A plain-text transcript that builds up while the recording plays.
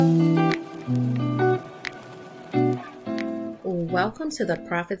Welcome to the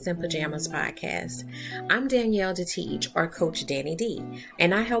Profits in Pajamas podcast. I'm Danielle DeTeach, or Coach Danny D,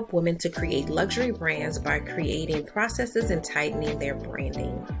 and I help women to create luxury brands by creating processes and tightening their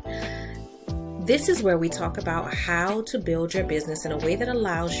branding. This is where we talk about how to build your business in a way that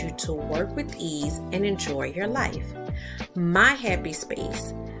allows you to work with ease and enjoy your life. My happy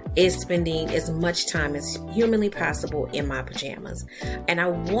space is spending as much time as humanly possible in my pajamas, and I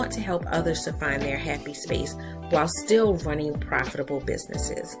want to help others to find their happy space while still running profitable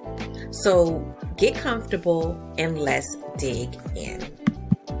businesses. So get comfortable and let's dig in.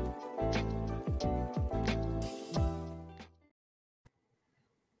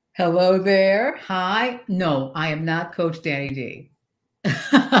 Hello there. Hi. No, I am not Coach Danny D.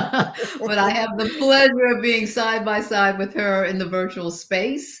 But I have the pleasure of being side by side with her in the virtual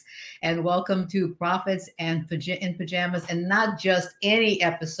space. And welcome to Profits in Pajamas, and not just any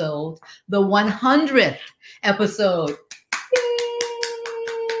episode, the 100th episode. Yay!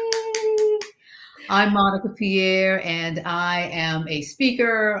 I'm Monica Pierre, and I am a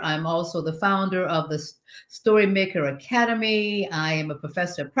speaker. I'm also the founder of the Storymaker Academy. I am a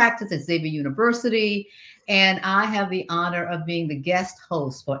professor of practice at Xavier University, and I have the honor of being the guest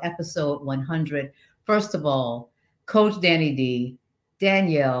host for episode 100. First of all, Coach Danny D,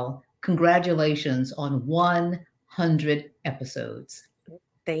 Danielle, congratulations on 100 episodes.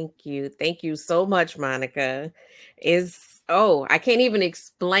 Thank you. Thank you so much, Monica. I can't even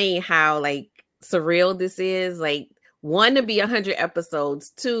explain how surreal this is. One, to be 100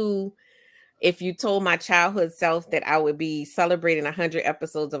 episodes. Two, if you told my childhood self that I would be celebrating 100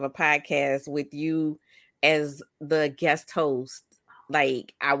 episodes of a podcast with you as the guest host, I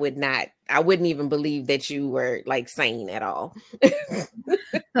wouldn't even believe that you were sane at all.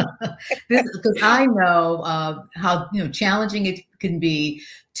 Because I know how challenging it can be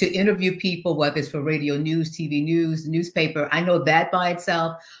to interview people, whether it's for radio news, TV news, newspaper. I know that by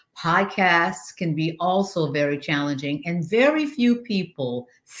itself. Podcasts can be also very challenging, and very few people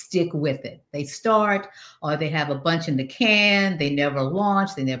stick with it. They start, or they have a bunch in the can. They never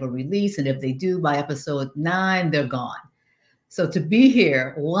launch, they never release. And if they do, by episode 9, they're gone. So to be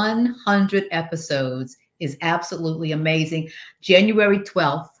here, 100 episodes is absolutely amazing. January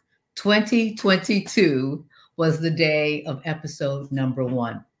 12th, 2022 was the day of episode number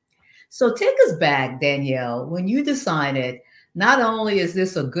 1. So take us back, Danielle, when you decided, not only is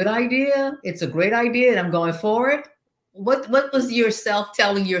this a good idea, it's a great idea and I'm going for it. What was yourself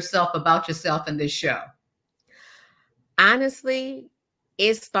telling yourself about yourself in this show? Honestly,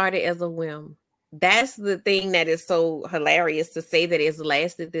 it started as a whim. That's the thing that is so hilarious to say that it's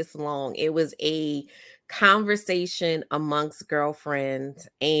lasted this long. It was a conversation amongst girlfriends,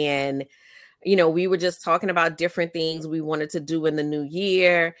 and we were just talking about different things we wanted to do in the new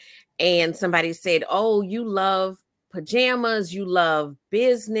year, and somebody said, "Oh, you love pajamas, you love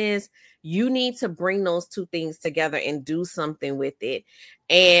business, you need to bring those two things together and do something with it."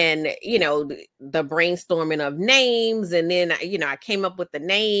 And the brainstorming of names, and then I came up with the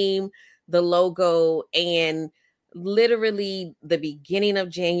name, the logo, and literally the beginning of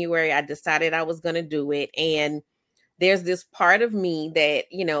January I decided I was going to do it. And there's this part of me that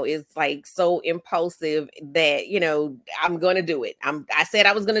is so impulsive that I'm going to do it. I said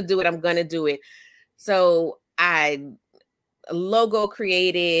I was going to do it. I'm going to do it. So logo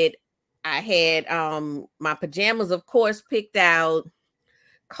created. I had my pajamas, of course, picked out,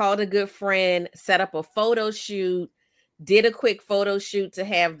 called a good friend, set up a photo shoot, did a quick photo shoot to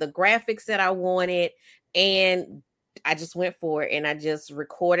have the graphics that I wanted, and I just went for it, and I just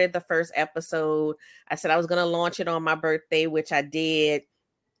recorded the first episode. I said I was going to launch it on my birthday, which I did.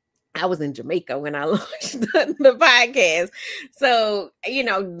 I was in Jamaica when I launched the podcast. So,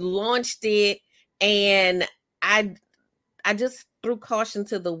 launched it, and I just threw caution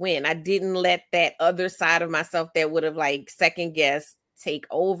to the wind. I didn't let that other side of myself that would have second guessed take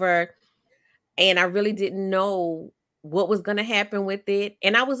over. And I really didn't know what was going to happen with it.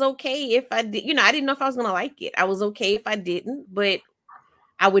 And I was okay if I did, I didn't know if I was going to like it. I was okay if I didn't, but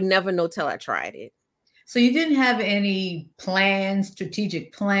I would never know till I tried it. So you didn't have any plan,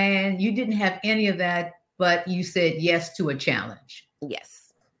 strategic plan. You didn't have any of that, but you said yes to a challenge.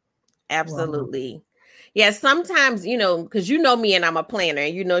 Yes, absolutely. Wow. Yeah, sometimes, because me and I'm a planner,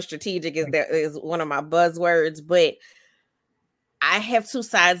 and strategic is one of my buzzwords, but I have two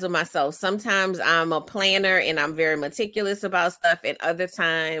sides of myself. Sometimes I'm a planner and I'm very meticulous about stuff, and other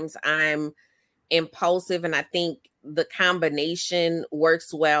times I'm impulsive, and I think the combination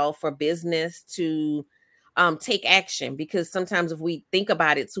works well for business to take action, because sometimes if we think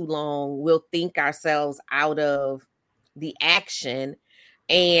about it too long, we'll think ourselves out of the action.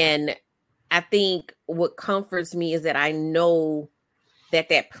 And I think what comforts me is that I know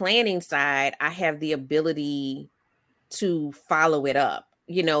that planning side, I have the ability to follow it up.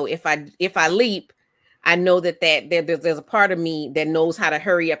 If I leap, I know there's a part of me that knows how to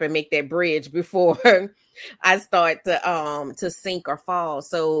hurry up and make that bridge before I start to sink or fall.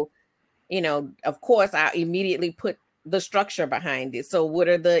 So, of course, I immediately put the structure behind it. So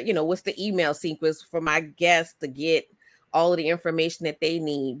what's the email sequence for my guests to get all of the information that they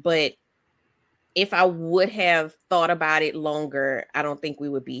need? But if I would have thought about it longer, I don't think we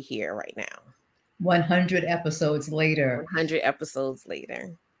would be here right now. 100 episodes later. 100 episodes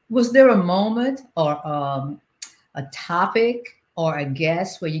later. Was there a moment or a topic or a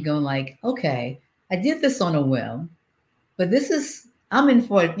guest where you're going like, okay, I did this on a whim, but I'm in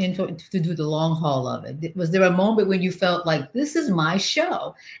to do the long haul of it. Was there a moment when you felt like this is my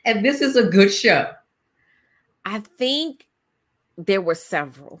show and this is a good show? I think there were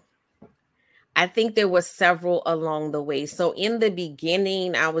several. Along the way. So in the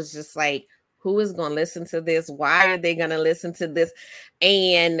beginning, I was just like, who is going to listen to this? Why are they going to listen to this?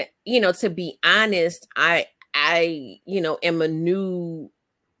 And, to be honest, I am a new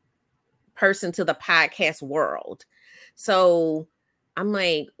person to the podcast world. So I'm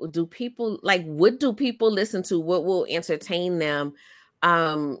like, what do people listen to? What will entertain them?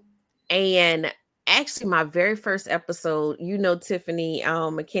 And actually my very first episode, Tiffany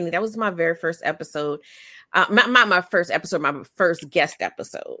McKinney, that was my very first episode. My first episode, my first guest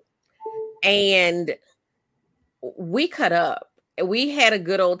episode. And we cut up. We had a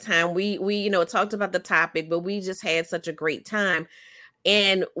good old time. We talked about the topic, but we just had such a great time.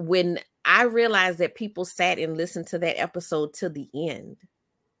 And when I realized that people sat and listened to that episode to the end,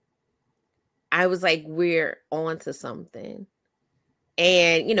 I was like, we're on to something.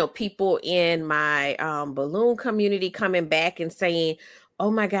 And, people in my balloon community coming back and saying,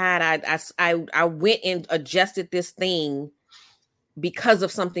 oh my God, I went and adjusted this thing because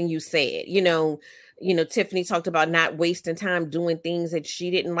of something you said. Tiffany talked about not wasting time doing things that she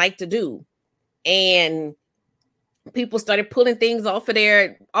didn't like to do. And people started pulling things off of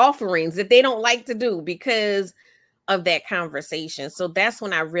their offerings that they don't like to do because of that conversation. So that's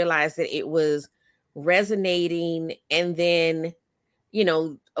when I realized that it was resonating. And then,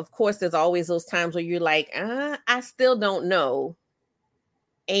 of course, there's always those times where you're like, I still don't know.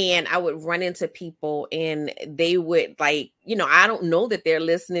 And I would run into people and they would I don't know that they're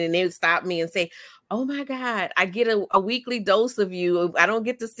listening, and they would stop me and say, oh my God, I get a weekly dose of you. I don't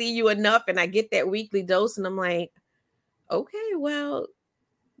get to see you enough. And I get that weekly dose. And I'm like, okay, well,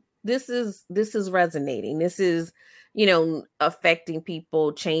 this is resonating. This is, affecting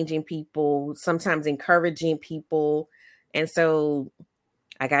people, changing people, sometimes encouraging people. And so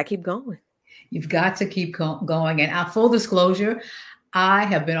I got to keep going. You've got to keep going. And full disclosure, I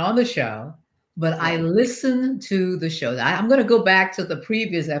have been on the show, but I listen to the show. I'm going to go back to the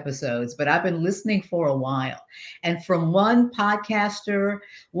previous episodes, but I've been listening for a while. And from one podcaster,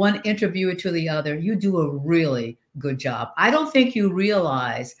 one interviewer to the other, you do a really good job. I don't think you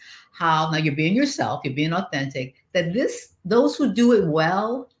realize how, now you're being yourself, you're being authentic, that those who do it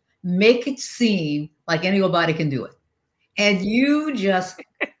well make it seem like anybody can do it. And you just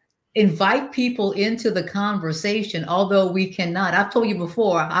invite people into the conversation, although we cannot. I've told you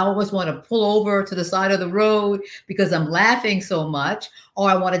before, I always want to pull over to the side of the road because I'm laughing so much, or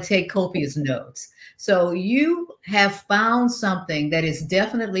I want to take copious notes. So you have found something that is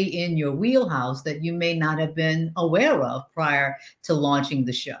definitely in your wheelhouse that you may not have been aware of prior to launching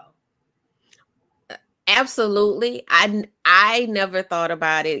the show. Absolutely. I never thought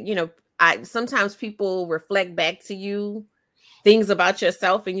about it. Sometimes people reflect back to you things about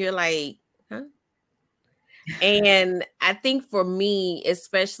yourself and you're like, huh? And I think for me,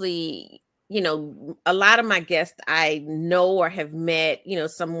 especially, a lot of my guests I know or have met,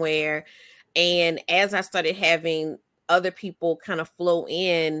 somewhere. And as I started having other people kind of flow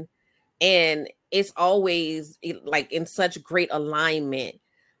in, and it's always like in such great alignment.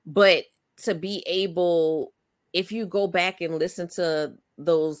 But to be able, if you go back and listen to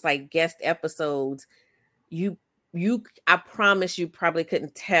those like guest episodes, I promise you probably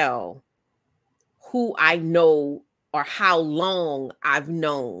couldn't tell who I know or how long I've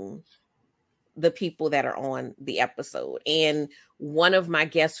known the people that are on the episode. And one of my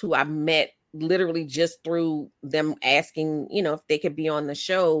guests who I met literally just through them asking, if they could be on the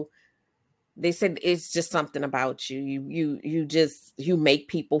show, they said, it's just something about you. You make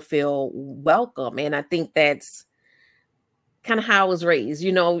people feel welcome. And I think that's kind of how I was raised.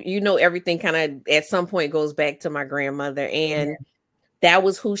 Everything kind of at some point goes back to my grandmother, and that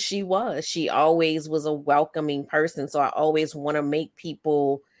was who she was. She always was a welcoming person. So I always want to make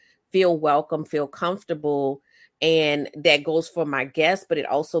people feel welcome, feel comfortable. And that goes for my guests, but it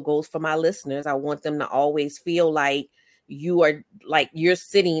also goes for my listeners. I want them to always feel like you're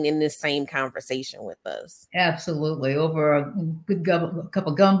sitting in this same conversation with us. Absolutely. Over a good cup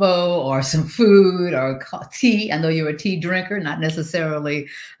of gumbo or some food or tea. I know you're a tea drinker, not necessarily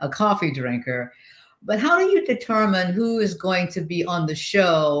a coffee drinker. But how do you determine who is going to be on the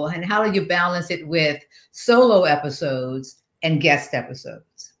show, and how do you balance it with solo episodes and guest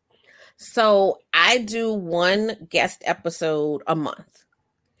episodes? So I do one guest episode a month.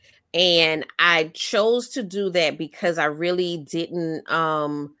 And I chose to do that because I really didn't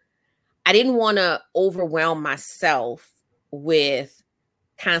I didn't want to overwhelm myself with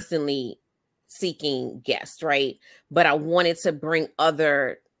constantly seeking guests, right? But I wanted to bring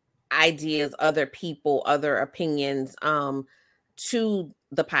other ideas, other people, other opinions to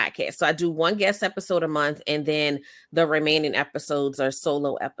the podcast. So I do one guest episode a month, and then the remaining episodes are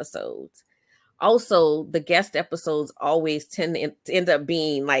solo episodes. Also, the guest episodes always tend to end up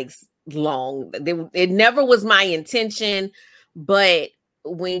being like long. It never was my intention, but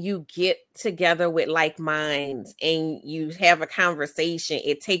when you get together with like minds and you have a conversation,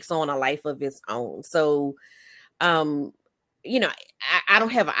 it takes on a life of its own. So, um, I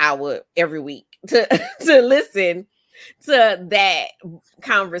don't have an hour every week to to listen to that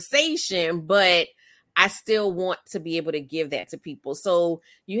conversation, but I still want to be able to give that to people. So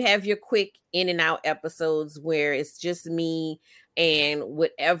you have your quick in and out episodes where it's just me and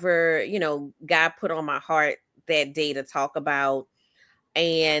whatever, God put on my heart that day to talk about.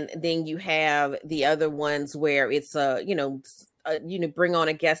 And then you have the other ones where it's bring on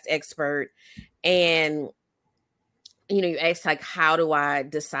a guest expert, and you ask like, how do I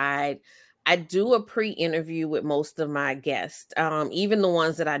decide? I do a pre-interview with most of my guests, even the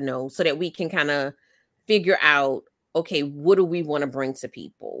ones that I know, so that we can kind of figure out, okay, what do we want to bring to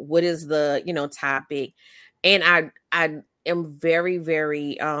people? What is the, topic? And I am very,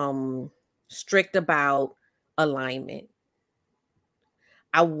 very strict about alignment.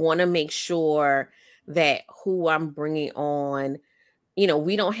 I want to make sure that who I'm bringing on,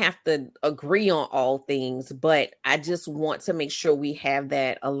 we don't have to agree on all things, but I just want to make sure we have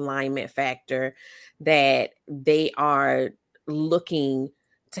that alignment factor, that they are looking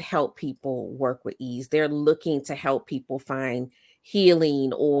to help people work with ease. They're looking to help people find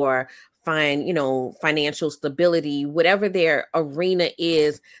healing or find, financial stability, whatever their arena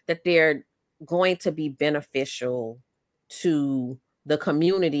is, that they're going to be beneficial to the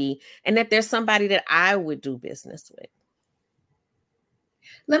community, and that there's somebody that I would do business with.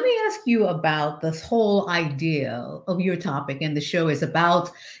 Let me ask you about this whole idea of your topic, and the show is about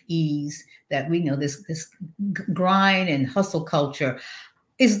ease. That we know this grind and hustle culture.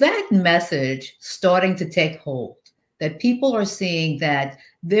 Is that message starting to take hold? That people are seeing that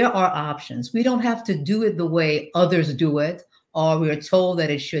there are options. We don't have to do it the way others do it, or we are told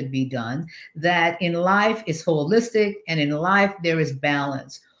that it should be done. That in life is holistic, and in life there is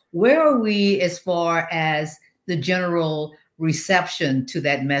balance. Where are we as far as the general reception to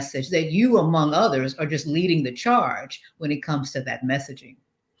that message, that you, among others, are just leading the charge when it comes to that messaging?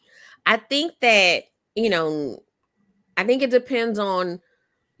 I think that, I think it depends on,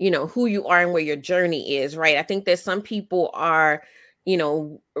 who you are and where your journey is, right? I think that some people are,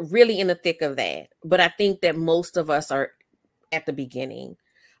 really in the thick of that. But I think that most of us are at the beginning.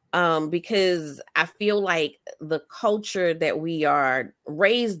 Because I feel like the culture that we are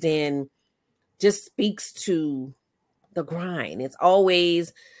raised in just speaks to the grind. It's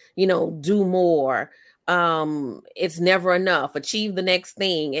always, do more. It's never enough. Achieve the next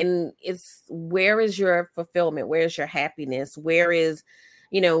thing. And it's, where is your fulfillment? Where is your happiness? Where is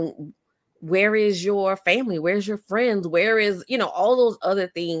your family? Where's your friends? Where is, all those other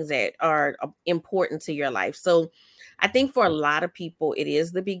things that are important to your life? So I think for a lot of people, it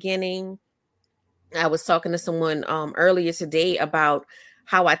is the beginning. I was talking to someone earlier today about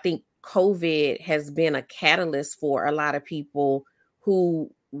how I think COVID has been a catalyst for a lot of people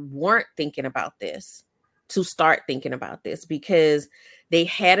who weren't thinking about this to start thinking about this, because they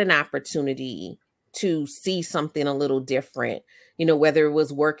had an opportunity to see something a little different, whether it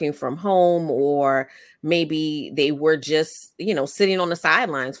was working from home, or maybe they were just, sitting on the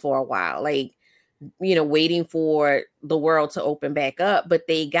sidelines for a while, like, waiting for the world to open back up, but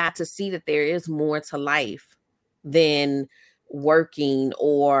they got to see that there is more to life than working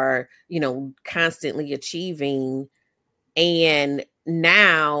or, constantly achieving. And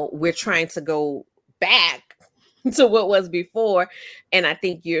now we're trying to go back to what was before. And I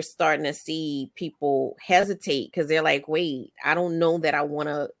think you're starting to see people hesitate because they're like, wait, I don't know that I want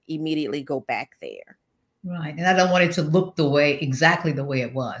to immediately go back there. Right. And I don't want it to look exactly the way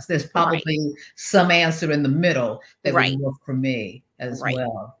it was. There's Right. probably some answer in the middle that would Right. work for me as Right.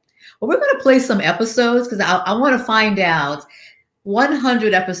 well. Well, we're going to play some episodes because I want to find out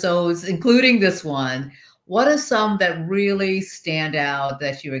 100 episodes, including this one. What are some that really stand out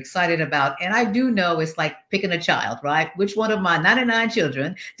that you're excited about? And I do know it's like picking a child, right? Which one of my 99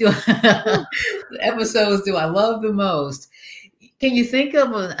 children episodes do I love the most? Can you think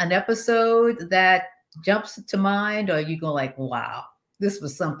of an episode that jumps to mind, or you go like, wow, this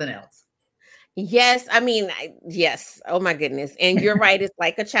was something else? Yes, I mean, yes. Oh my goodness. And you're right, it's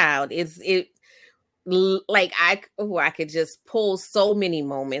like a child. Like I could just pull so many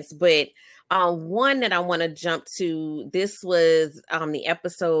moments, but one that I want to jump to, this was the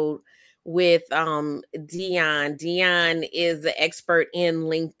episode with Dion. Dion is the expert in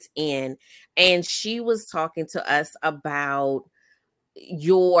LinkedIn, and she was talking to us about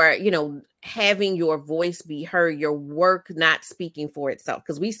your, having your voice be heard, your work not speaking for itself,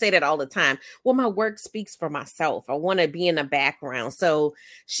 because we say that all the time. Well, my work speaks for myself, I want to be in the background. So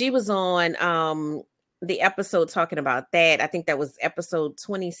she was on the episode talking about that. I think that was episode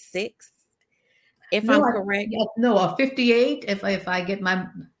 26, if No, I'm correct. no, 58. If I get my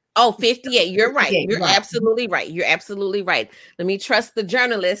Oh, 58. You're right. 58, You're right. absolutely right. You're absolutely right. Let me trust the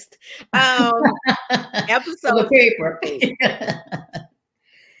journalist. Episode the paper.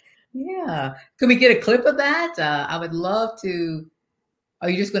 Yeah. Can we get a clip of that? I would love to. Are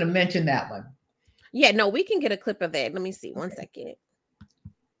you just going to mention that one? Yeah, no, we can get a clip of that. Let me see. 1 second.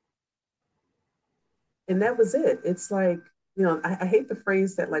 And that was it. It's like, I hate the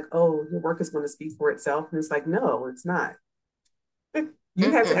phrase that like, oh, your work is going to speak for itself. And it's like, no, it's not. You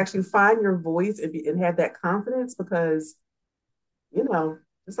have to actually find your voice and have that confidence, because,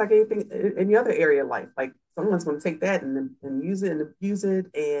 just like anything, any other area of life, like someone's going to take that and use it and abuse it,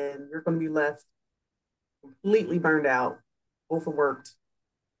 and you're going to be left completely burned out, overworked,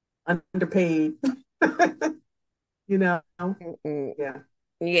 underpaid. Yeah.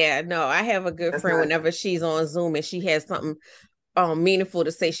 Yeah, no, I have a good friend. Whenever she's on Zoom and she has something meaningful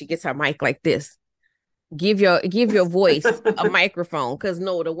to say, she gets her mic like this. Give your voice a microphone, because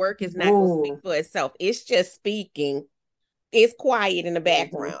no, the work is not going to speak for itself. It's just speaking. It's quiet in the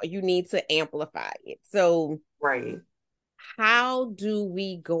background. You need to amplify it. So, right. How do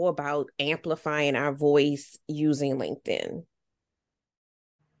we go about amplifying our voice using LinkedIn?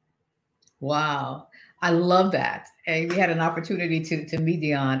 Wow. I love that. And we had an opportunity to meet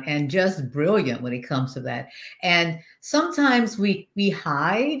Dion, and just brilliant when it comes to that. And sometimes we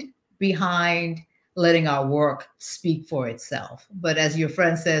hide behind letting our work speak for itself. But as your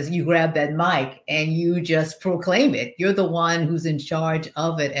friend says, you grab that mic and you just proclaim it. You're the one who's in charge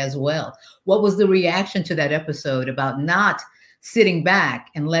of it as well. What was the reaction to that episode about not sitting back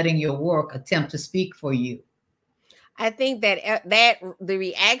and letting your work attempt to speak for you? I think that the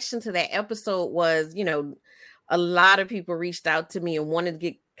reaction to that episode was, a lot of people reached out to me and wanted to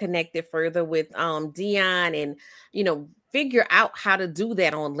get connected further with Dion, and figure out how to do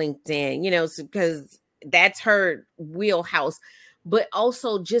that on LinkedIn, because that's her wheelhouse, but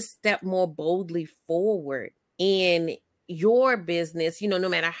also just step more boldly forward in your business, no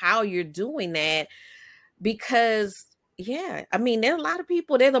matter how you're doing that. Because I mean, there are a lot of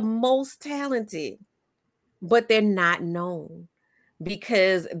people, they're the most talented, but they're not known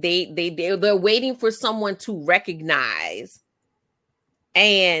because they're waiting for someone to recognize,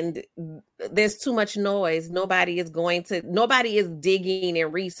 and there's too much noise. Nobody is digging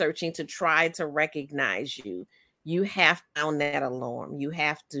and researching to try to recognize you. You have to sound that alarm. You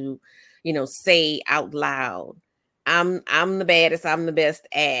have to, say out loud, I'm the baddest, I'm the best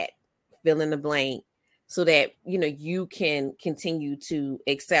at fill in the blank, so that you can continue to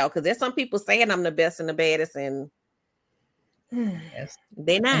excel. Because there's some people saying I'm the best and the baddest, and yes,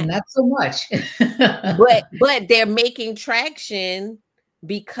 they're not. And not so much. but they're making traction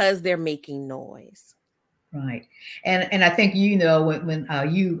because they're making noise. Right. And I think, when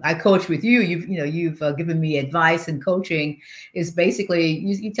I coach with you, you've given me advice, and coaching is basically,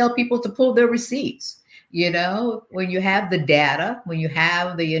 you tell people to pull their receipts. When you have the data, when you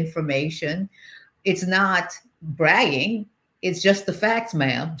have the information, it's not bragging. It's just the facts,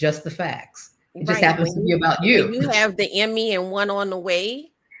 ma'am. Just the facts. It just happens to be about you. When you have the Emmy and one on the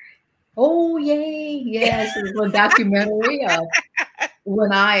way. Oh, yay. Yes. A documentary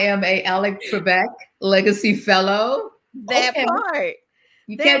when I am a Alex Trebek Legacy Fellow. That part.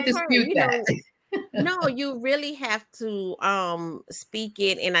 You can't dispute that. No, you really have to speak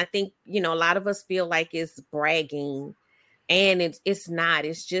it. And I think, a lot of us feel like it's bragging, and it's not.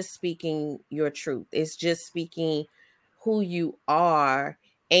 It's just speaking your truth. It's just speaking who you are.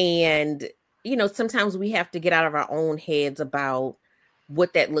 And sometimes we have to get out of our own heads about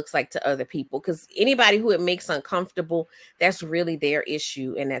what that looks like to other people, because anybody who it makes uncomfortable, that's really their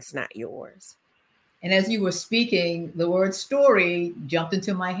issue and that's not yours. And as you were speaking, the word story jumped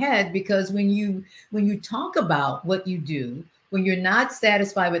into my head, because when you talk about what you do, when you're not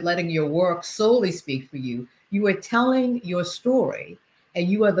satisfied with letting your work solely speak for you, you are telling your story, and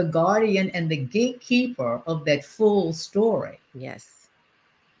you are the guardian and the gatekeeper of that full story. Yes.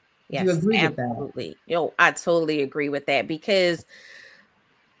 Do you agree absolutely. With that? I totally agree with that, because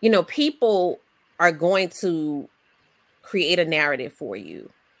people are going to create a narrative for you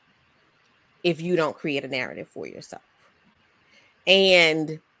if you don't create a narrative for yourself.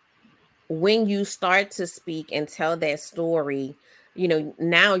 And when you start to speak and tell that story,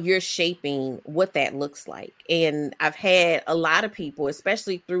 now you're shaping what that looks like. And I've had a lot of people,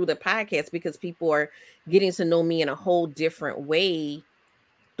 especially through the podcast, because people are getting to know me in a whole different way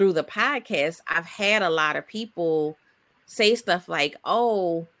through the podcast. I've had a lot of people say stuff like,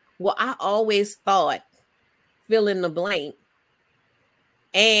 oh, well, I always thought, fill in the blank.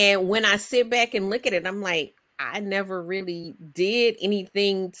 And when I sit back and look at it, I'm like, I never really did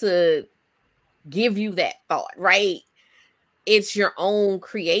anything to give you that thought, right? It's your own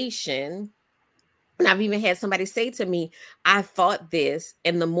creation. And I've even had somebody say to me, I thought this,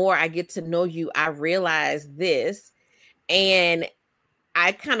 and the more I get to know you, I realize this. And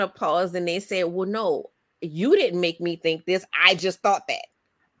I kind of paused, and they said, well, no, you didn't make me think this. I just thought that.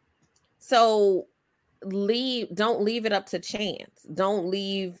 So don't leave it up to chance. Don't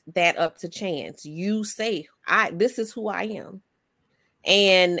leave that up to chance. You say, this is who I am.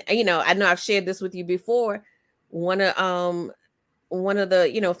 And I know I've shared this with you before. One of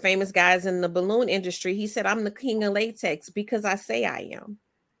the famous guys in the balloon industry, he said, I'm the king of latex because I say I am.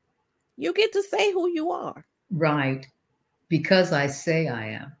 You get to say who you are. Right. Because I say I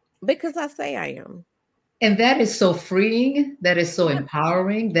am. Because I say I am. And that is so freeing. That is so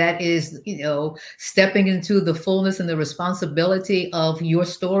empowering. That is, stepping into the fullness and the responsibility of your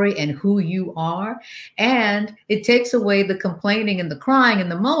story and who you are. And it takes away the complaining and the crying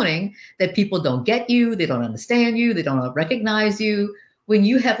and the moaning that people don't get you, they don't understand you, they don't recognize you, when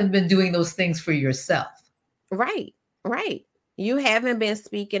you haven't been doing those things for yourself. Right. You haven't been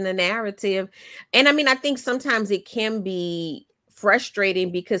speaking the narrative. And I think sometimes it can be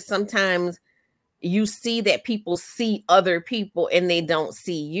frustrating, because sometimes you see that people see other people and they don't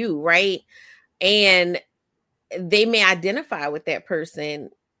see you, right? And they may identify with that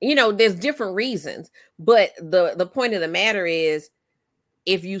person. There's different reasons, but the point of the matter is,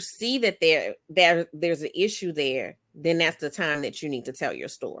 if you see that there's an issue there, then that's the time that you need to tell your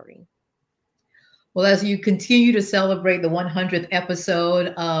story. Well, as you continue to celebrate the 100th episode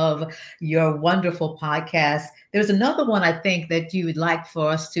of your wonderful podcast, there's another one I think that you would like for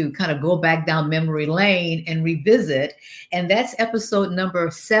us to kind of go back down memory lane and revisit. And that's episode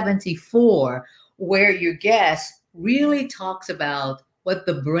number 74, where your guest really talks about what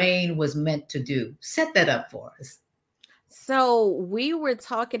the brain was meant to do. Set that up for us. So we were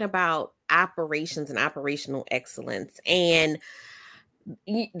talking about operations and operational excellence, and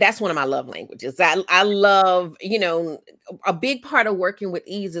that's one of my love languages. I love, a big part of working with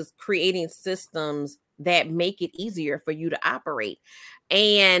ease is creating systems that make it easier for you to operate.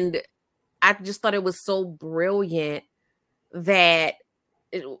 And I just thought it was so brilliant that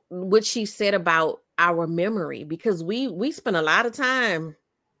what she said about our memory, because we spend a lot of time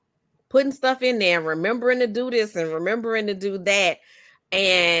putting stuff in there, remembering to do this and remembering to do that.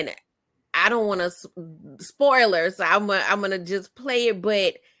 And I don't want to spoilers. So I'm going to just play it.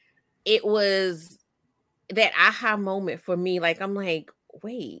 But it was that aha moment for me. Like, I'm like,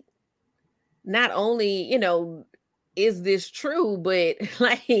 wait, not only, is this true, but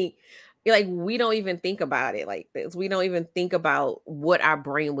like we don't even think about it like this. We don't even think about what our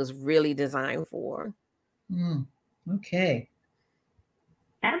brain was really designed for. Okay.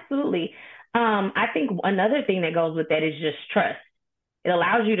 Absolutely. I think another thing that goes with that is just trust. It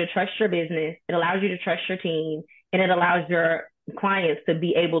allows you to trust your business. It allows you to trust your team, and it allows your clients to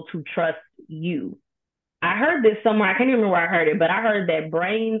be able to trust you. I heard this somewhere. I can't even remember where I heard it, but I heard that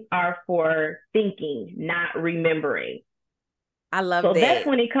brains are for thinking, not remembering. I love that. So that's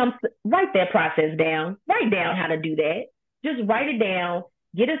when it comes to write that process down. Write down how to do that. Just write it down.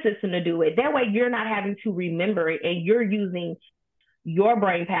 Get a system to do it. That way you're not having to remember it, and you're using your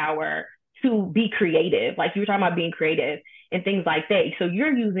brain power to be creative. Like you were talking about being creative and things like that. So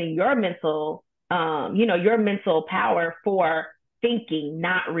you're using your mental, your mental power for thinking,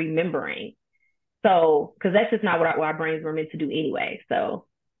 not remembering. So, because that's just not what our brains were meant to do anyway. So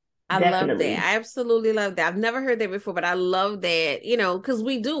I love that. I absolutely love that. I've never heard that before, but I love that, because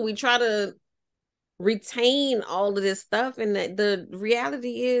we try to retain all of this stuff. And the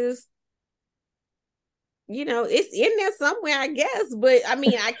reality is, it's in there somewhere, I guess. But I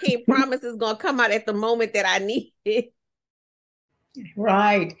mean, I can't promise it's going to come out at the moment that I need it.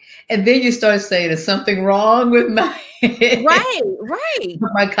 Right. And then you start saying, there's something wrong with my Right.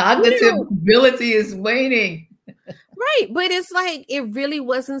 My cognitive ability is waning. Right. But it's like, it really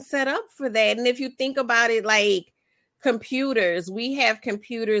wasn't set up for that. And if you think about it, like computers, we have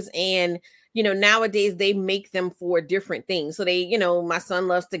computers, and nowadays they make them for different things. So they, my son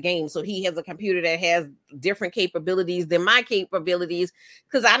loves to game. So he has a computer that has different capabilities than my capabilities,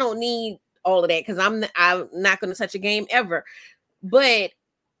 because I don't need all of that, because I'm not going to touch a game ever. But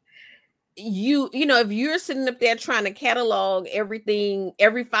if you're sitting up there trying to catalog everything,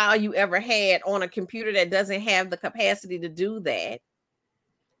 every file you ever had on a computer that doesn't have the capacity to do that,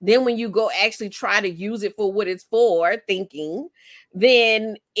 then when you go actually try to use it for what it's for, thinking,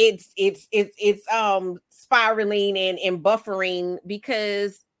 then it's spiraling and buffering,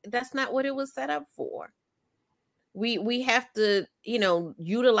 because that's not what it was set up for. We have to,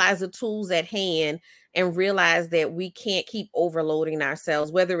 utilize the tools at hand and realize that we can't keep overloading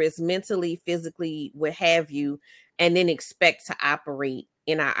ourselves, whether it's mentally, physically, what have you, and then expect to operate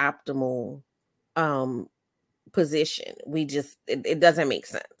in our optimal position. It doesn't make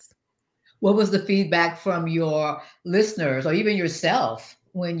sense. What was the feedback from your listeners or even yourself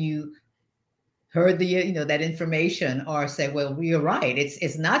when you heard that information, or say, well, you're right,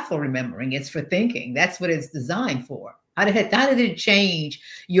 it's not for remembering, it's for thinking. That's what it's designed for. How did it change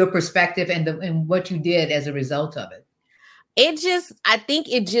your perspective and what you did as a result of it? I think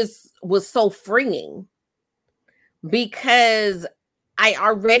it just was so freeing, because I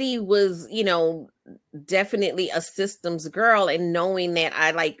already was, definitely a systems girl, and knowing that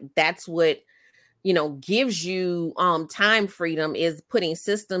that's what gives you time freedom, is putting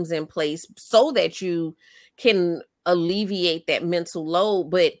systems in place so that you can alleviate that mental load.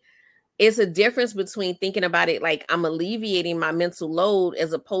 But it's a difference between thinking about it like I'm alleviating my mental load,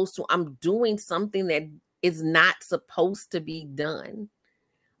 as opposed to I'm doing something that is not supposed to be done.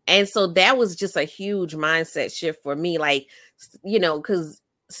 And so that was just a huge mindset shift for me. Like, because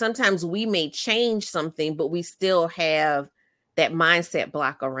sometimes we may change something, but we still have that mindset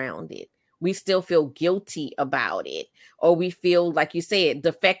block around it. We still feel guilty about it, or we feel, like you said,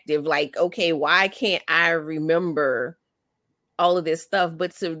 defective. Like, okay, why can't I remember all of this stuff?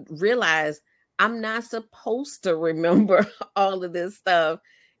 But to realize I'm not supposed to remember all of this stuff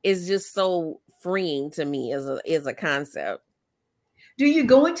is just so freeing to me as a concept. Do you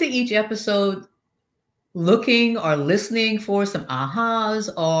go into each episode looking or listening for some ahas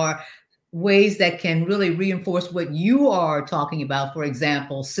or ways that can really reinforce what you are talking about? For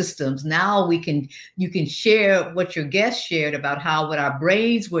example, systems. Now you can share what your guest shared about what our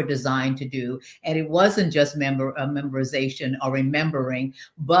brains were designed to do. And it wasn't just memorization or remembering,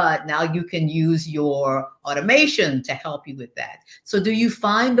 but now you can use your automation to help you with that. So do you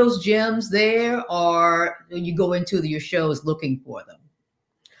find those gems there, or do you go into your shows looking for them?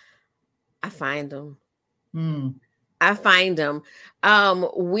 I find them. I find them.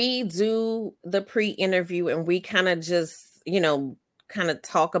 We do the pre-interview, and we kind of just, kind of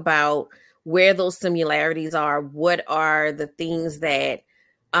talk about where those similarities are. What are the things that,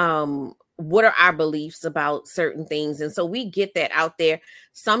 what are our beliefs about certain things? And so we get that out there.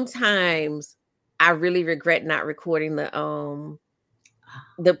 Sometimes I really regret not recording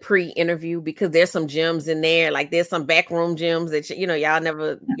the pre-interview, because there's some gems in there. Like, there's some backroom gems that, y'all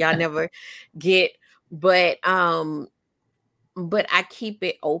never get. But I keep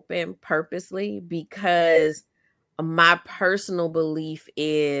it open purposely, because my personal belief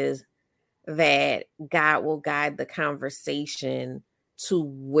is that God will guide the conversation to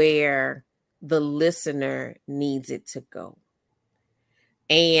where the listener needs it to go.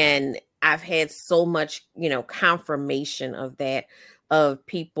 And I've had so much, confirmation of that, of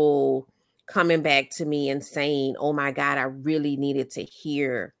people coming back to me and saying, oh my God, I really needed to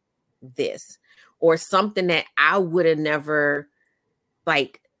hear this, or something that I would have never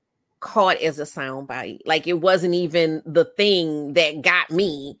caught as a soundbite. Like, it wasn't even the thing that got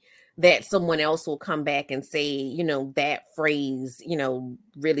me, that someone else will come back and say, that phrase,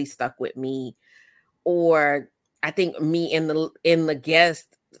 really stuck with me. Or I think me and the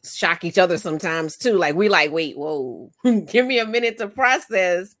guest shock each other sometimes too. Like, we wait, whoa, give me a minute to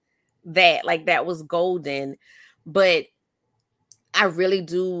process that. Like, that was golden. But I really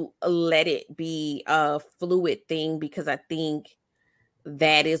do let it be a fluid thing, because I think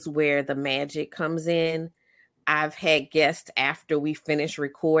that is where the magic comes in. I've had guests after we finish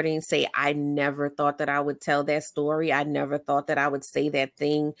recording say, I never thought that I would tell that story. I never thought that I would say that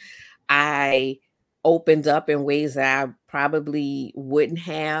thing. I opened up in ways that I probably wouldn't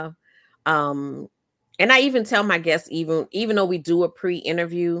have. And I even tell my guests, even though we do a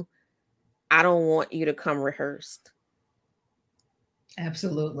pre-interview, I don't want you to come rehearsed.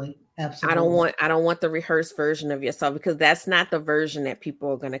 Absolutely. I don't want the rehearsed version of yourself, because that's not the version that people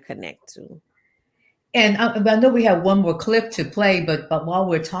are going to connect to. And I know we have one more clip to play, but while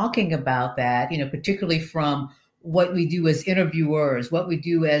we're talking about that, particularly from what we do as interviewers, what we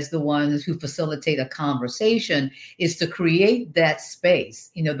do as the ones who facilitate a conversation, is to create that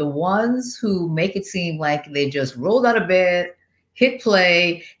space. The ones who make it seem like they just rolled out of bed, hit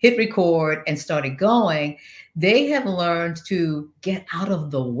play, hit record, and started going, they have learned to get out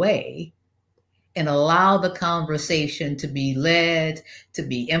of the way and allow the conversation to be led, to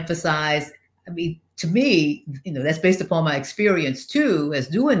be emphasized. I mean, to me, that's based upon my experience too, as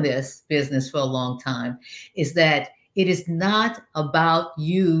doing this business for a long time, is that it is not about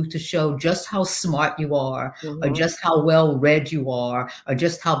you to show just how smart you are, or just how well read you are, or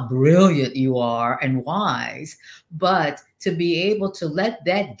just how brilliant you are and wise, but to be able to let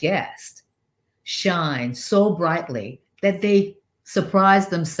that guest shine so brightly that they surprise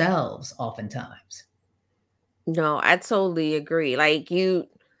themselves oftentimes. No, I totally agree.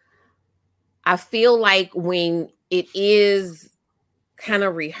 I feel like when it is kind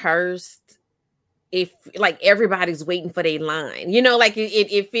of rehearsed, if like everybody's waiting for their line,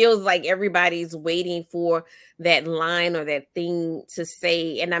 it feels like everybody's waiting for that line or that thing to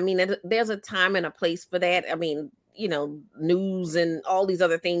say. And I mean, there's a time and a place for that. I mean, news and all these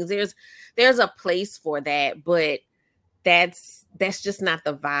other things, there's a place for that, but that's just not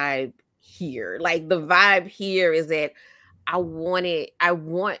the vibe here. Like, the vibe here is that I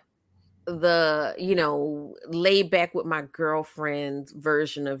want the lay back with my girlfriend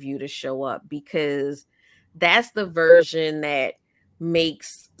version of you to show up, because that's the version that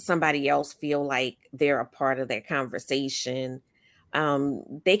makes somebody else feel like they're a part of that conversation.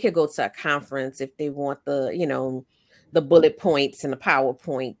 They could go to a conference if they want the bullet points and the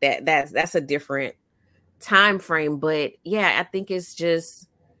PowerPoint. That's a different time frame. But yeah, I think it's just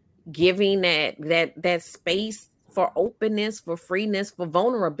giving that space for openness, for freeness, for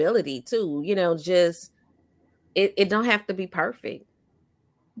vulnerability too. Just it don't have to be perfect.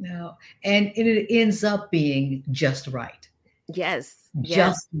 No, and it ends up being just right. Yes.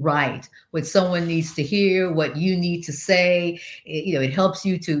 Just right. What someone needs to hear, what you need to say. It helps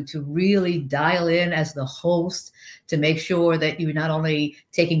you to really dial in as the host, to make sure that you're not only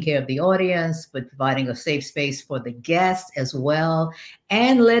taking care of the audience, but providing a safe space for the guest as well,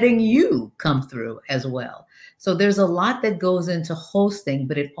 and letting you come through as well. So there's a lot that goes into hosting,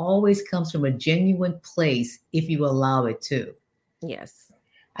 but it always comes from a genuine place if you allow it to. Yes.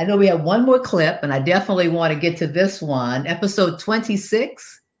 I know we have one more clip, and I definitely want to get to this one. Episode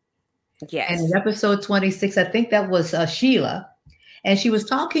 26. Yes. And in episode 26, I think that was Sheila. And she was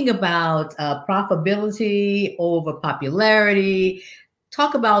talking about profitability over popularity.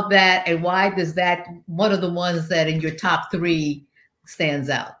 Talk about that, and why does that, one of the ones that in your top 3 stands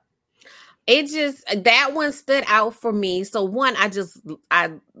out? That one stood out for me. So one,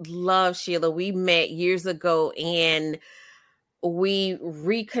 I love Sheila. We met years ago, and we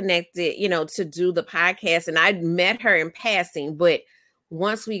reconnected, to do the podcast, and I met her in passing, but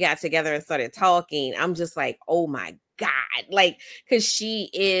once we got together and started talking, I'm just like, oh my God, because she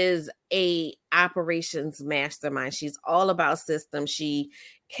is a operations mastermind. She's all about systems. She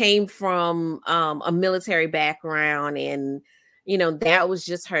came from a military background, and that was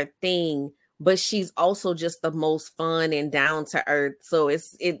just her thing. But she's also just the most fun and down to earth. So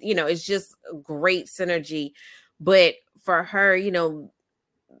it's just a great synergy. But for her,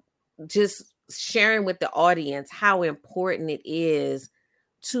 just sharing with the audience how important it is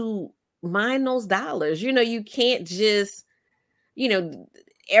to mind those dollars. You can't just,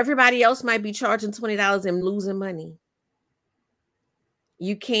 everybody else might be charging $20 and losing money.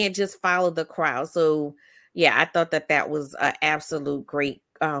 You can't just follow the crowd. So yeah, I thought that was an absolute great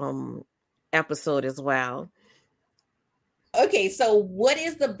episode as well. Okay, so what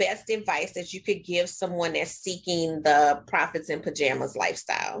is the best advice that you could give someone that's seeking the profits in pajamas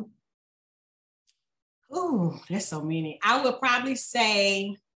lifestyle? Oh, there's so many. I would probably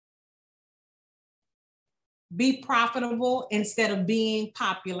say be profitable instead of being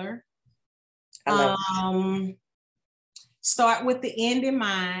popular. Start with the end in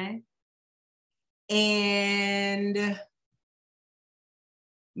mind, and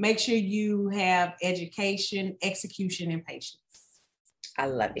make sure you have education, execution, and patience. I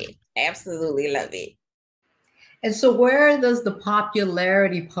love it. Absolutely love it. And so where does the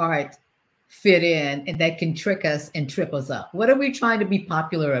popularity part fit in, and that can trick us and trip us up? What are we trying to be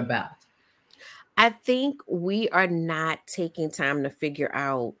popular about? I think we are not taking time to figure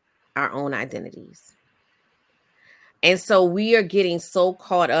out our own identities. And so we are getting so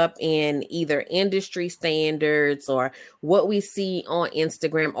caught up in either industry standards or what we see on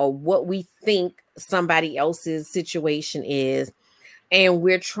Instagram or what we think somebody else's situation is. And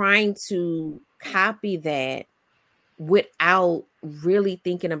we're trying to copy that without really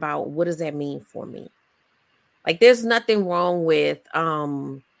thinking about what does that mean for me? Like there's nothing wrong with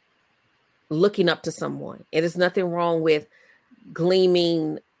looking up to someone. It is nothing wrong with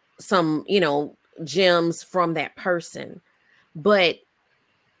gleaming some, gems from that person. But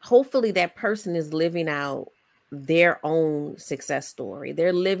hopefully that person is living out their own success story.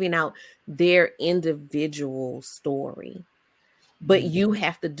 They're living out their individual story. But you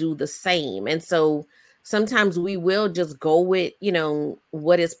have to do the same. And so sometimes we will just go with,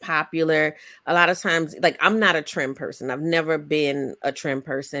 what is popular. A lot of times, like I'm not a trend person. I've never been a trend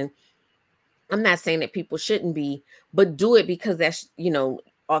person. I'm not saying that people shouldn't be, but do it because that's,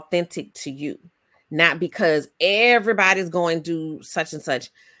 authentic to you, not because everybody's going to do such and such,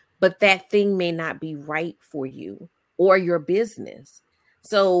 but that thing may not be right for you or your business.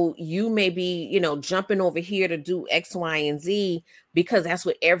 So you may be, jumping over here to do X, Y, and Z because that's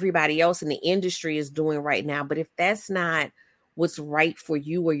what everybody else in the industry is doing right now. But if that's not what's right for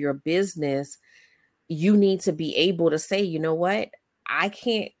you or your business, you need to be able to say, you know what? I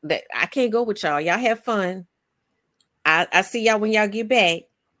can't go with y'all. Y'all have fun. I see y'all when y'all get back,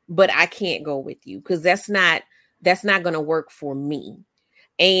 but I can't go with you because that's not going to work for me.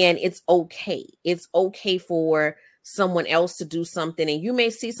 And it's okay. It's okay for someone else to do something, and you may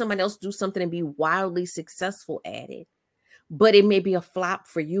see someone else do something and be wildly successful at it, but it may be a flop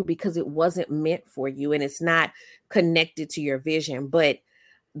for you because it wasn't meant for you and it's not connected to your vision. But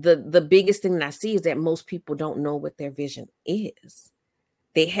the biggest thing that I see is that most people don't know what their vision is.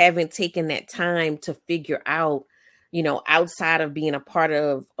 They haven't taken that time to figure out, outside of being a part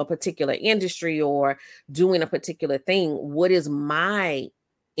of a particular industry or doing a particular thing, what is my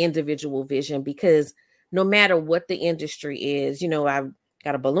individual vision? Because no matter what the industry is, I've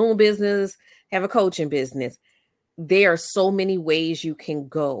got a balloon business, have a coaching business. There are so many ways you can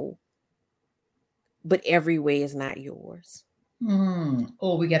go, but every way is not yours.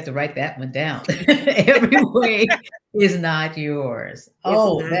 Oh, we got to write that one down. Every way is not yours.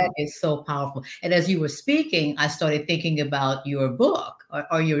 That is so powerful. And as you were speaking, I started thinking about your book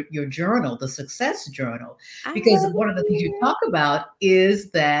or your journal, the Success Journal, because one of the things you talk about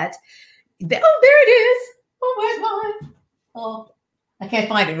is that, there it is. Oh my God. Oh, I can't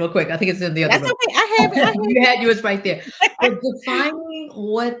find it real quick. I think it's in the other room. That's okay. I have it. You had yours right there. But defining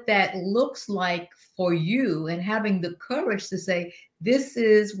what that looks like for you and having the courage to say, this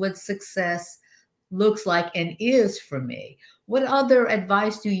is what success looks like and is for me. What other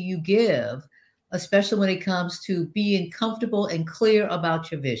advice do you give, especially when it comes to being comfortable and clear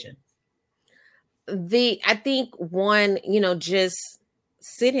about your vision? I think one, just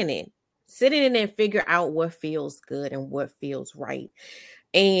sit in it and figure out what feels good and what feels right.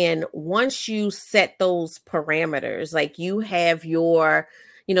 And once you set those parameters, like you have your,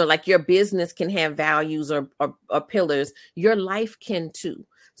 like your business can have values or pillars, your life can too.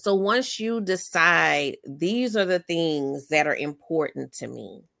 So once you decide these are the things that are important to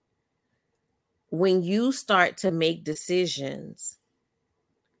me, when you start to make decisions,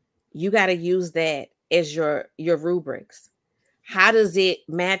 you got to use that as your rubrics. How does it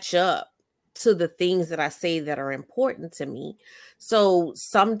match up to the things that I say that are important to me? So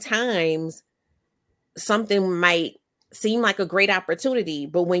sometimes something might seem like a great opportunity,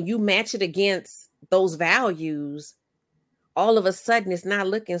 but when you match it against those values, all of a sudden it's not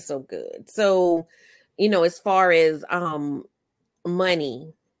looking so good. So, as far as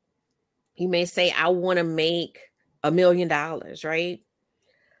money, you may say, I want to make $1 million, right?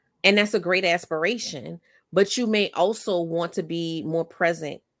 And that's a great aspiration, but you may also want to be more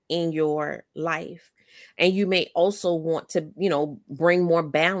present in your life. And you may also want to, bring more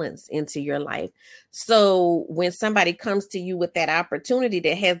balance into your life. So when somebody comes to you with that opportunity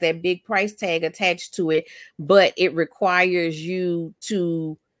that has that big price tag attached to it, but it requires you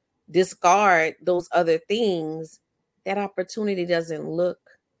to discard those other things, that opportunity doesn't look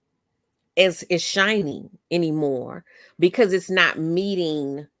as shiny anymore because it's not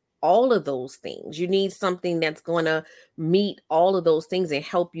meeting all of those things. You need something that's going to meet all of those things and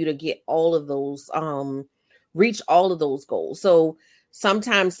help you to get all of those, reach all of those goals. So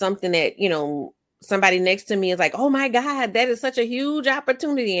sometimes something that, somebody next to me is like, oh my God, that is such a huge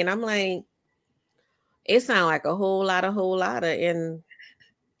opportunity. And I'm like, it sounds like a whole lot. And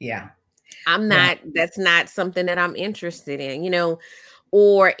yeah, I'm not, that's not something that I'm interested in.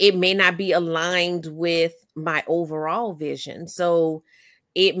 or it may not be aligned with my overall vision. So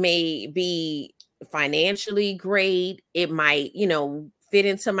it may be financially great. It might, fit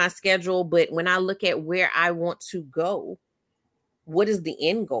into my schedule. But when I look at where I want to go, what is the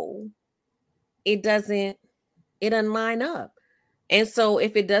end goal? It doesn't line up. And so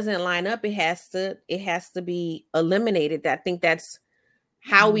if it doesn't line up, it has to be eliminated. I think that's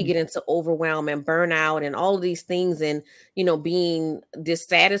how we get into overwhelm and burnout and all of these things, and being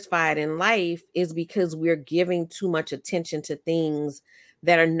dissatisfied in life is because we're giving too much attention to things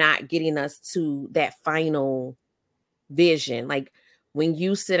that are not getting us to that final vision. Like when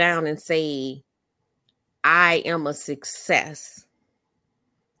you sit down and say, I am a success,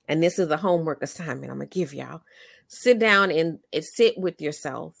 and this is a homework assignment I'm gonna give y'all. Sit down and sit with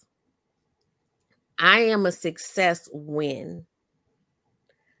yourself. I am a success when.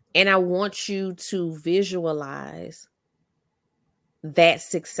 And I want you to visualize that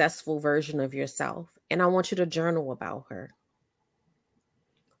successful version of yourself. And I want you to journal about her.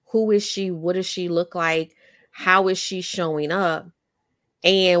 Who is she? What does she look like? How is she showing up?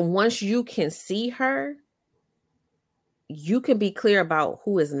 And once you can see her, you can be clear about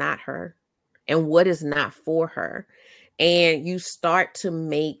who is not her and what is not for her. And you start to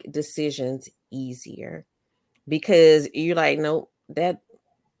make decisions easier because you're like, nope,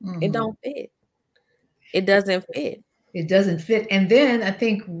 it don't fit. It doesn't fit. It doesn't fit. And then I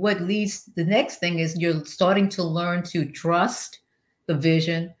think what leads, the next thing is you're starting to learn to trust the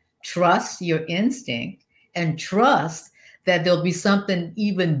vision, trust your instinct, and trust that there'll be something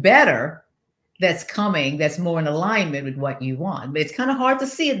even better that's coming, that's more in alignment with what you want. But it's kind of hard to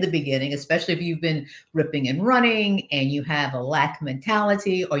see at the beginning, especially if you've been ripping and running and you have a lack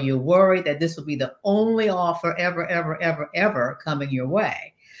mentality, or you're worried that this will be the only offer ever coming your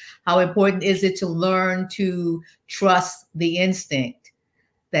way. How important is it to learn to trust the instinct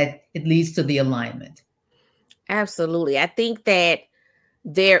that it leads to the alignment? Absolutely. I think that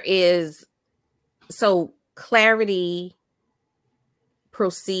clarity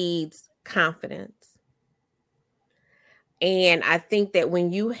precedes confidence. And I think that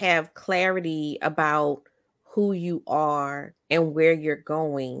when you have clarity about who you are and where you're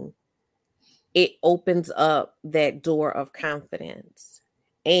going, it opens up that door of confidence.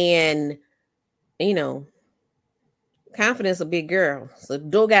 And, confidence a big girl. So the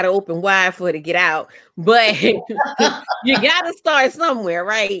door got to open wide for it to get out. But you got to start somewhere,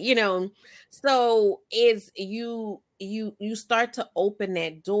 right? So it's you start to open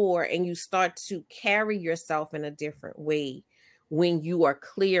that door and you start to carry yourself in a different way when you are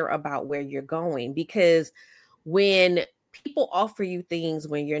clear about where you're going. Because when people offer you things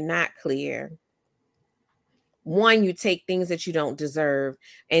when you're not clear, one, you take things that you don't deserve,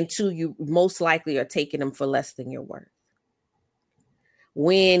 and two, you most likely are taking them for less than your worth.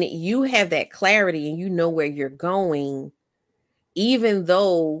 When you have that clarity and you know where you're going, even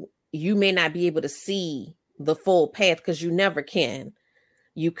though you may not be able to see the full path, because you never can,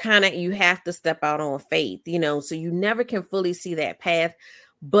 you have to step out on faith, so you never can fully see that path,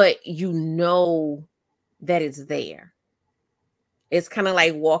 but you know that it's there. It's kind of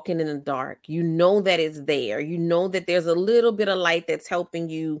like walking in the dark. You know that it's there. You know that there's a little bit of light that's helping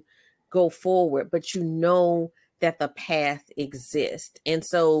you go forward, but you know that the path exists. And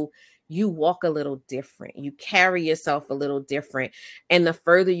so you walk a little different. You carry yourself a little different. And the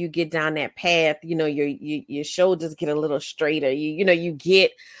further you get down that path, your shoulders get a little straighter. You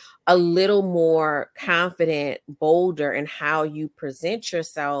get a little more confident, bolder in how you present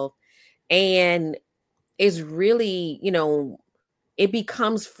yourself. And it's really, it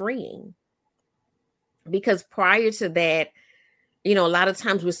becomes freeing, because prior to that, a lot of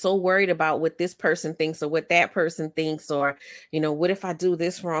times we're so worried about what this person thinks or what that person thinks, or, what if I do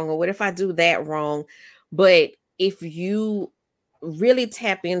this wrong, or what if I do that wrong? But if you really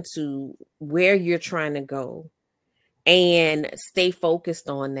tap into where you're trying to go and stay focused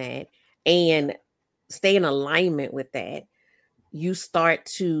on that and stay in alignment with that, you start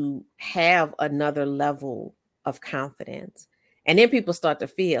to have another level of confidence. And then people start to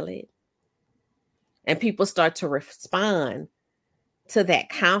feel it. And people start to respond to that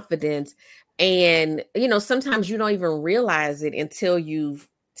confidence. And, sometimes you don't even realize it until you've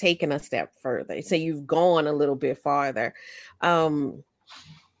taken a step further. So you've gone a little bit farther.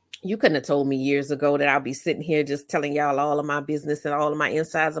 You couldn't have told me years ago that I'll be sitting here just telling y'all all of my business and all of my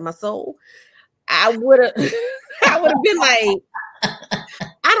insides of my soul. I would have been like,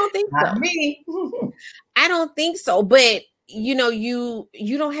 I don't think so. Not me. I don't think so. But you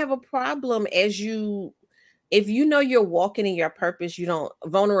don't have a problem if you know you're walking in your purpose.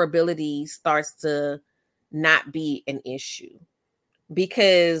 Vulnerability starts to not be an issue,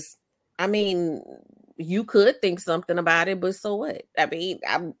 because I mean, you could think something about it, but so what? I mean,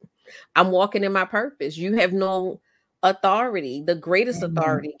 I'm walking in my purpose. You have no authority. The greatest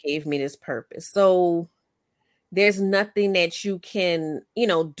authority gave me this purpose. So there's nothing that you can,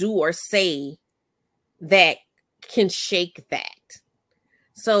 do or say that can shake that.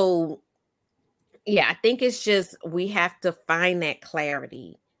 So yeah, I think it's just we have to find that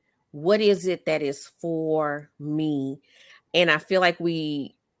clarity. What is it that is for me? And I feel like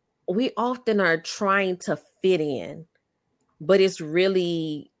we often are trying to fit in, but it's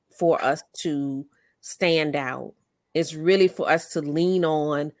really for us to stand out. It's really for us to lean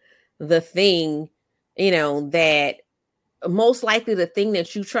on the thing, that most likely the thing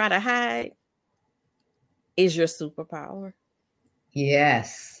that you try to hide is your superpower.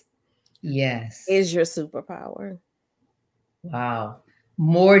 Yes. Yes. Is your superpower. Wow.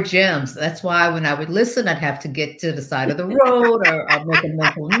 More gems. That's why when I would listen, I'd have to get to the side of the road or I'll make a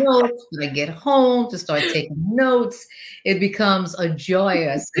mental note when I get home to start taking notes. It becomes a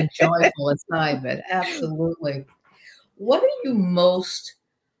joyous and joyful assignment. Absolutely. What are you most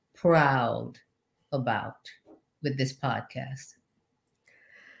proud about with this podcast?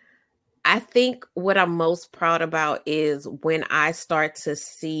 I think what I'm most proud about is when I start to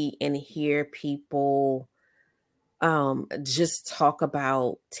see and hear people just talk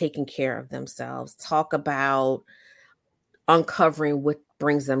about taking care of themselves, talk about uncovering what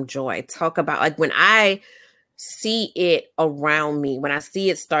brings them joy, talk about like when I see it around me, when I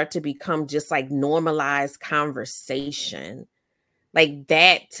see it start to become just like normalized conversation, like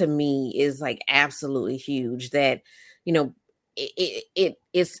that to me is like absolutely huge. That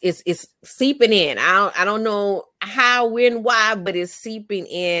it's seeping in. I don't know how, when, why, but it's seeping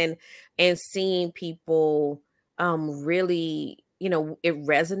in, and seeing people really, it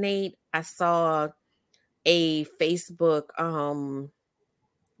resonate. I saw a Facebook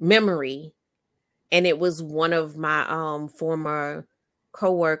memory, and it was one of my former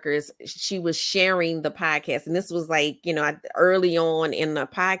coworkers. She was sharing the podcast, and this was like, early on in the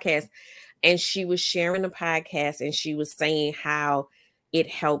podcast, and she was sharing the podcast, and she was saying how it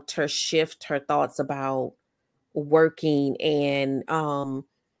helped her shift her thoughts about working and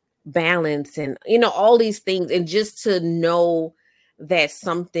balance and all these things, and just to know that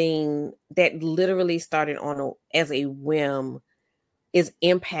something that literally started as a whim is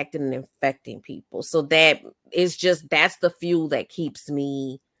impacting and affecting people. So that is that's the fuel that keeps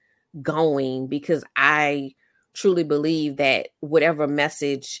me going, because I truly believe that whatever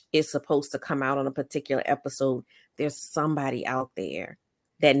message is supposed to come out on a particular episode, there's somebody out there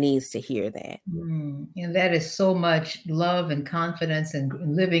that needs to hear that. And that is so much love and confidence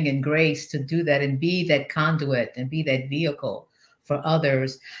and living in grace to do that and be that conduit and be that vehicle for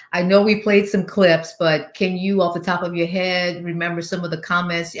others. I know we played some clips, but can you, off the top of your head, remember some of the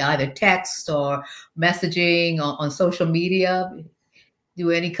comments, either text or messaging on social media?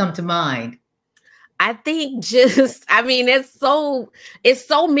 Do any come to mind? I think it's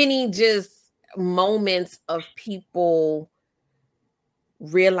so many just moments of people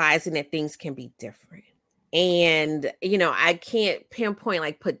realizing that things can be different. And, I can't pinpoint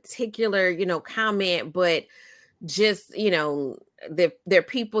like particular, comment, but just, there are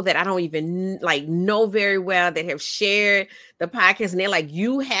people that I don't even like know very well that have shared the podcast, and they're like,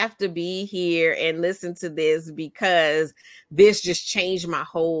 you have to be here and listen to this because this just changed my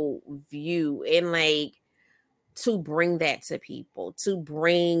whole view. And like, to bring that to people, to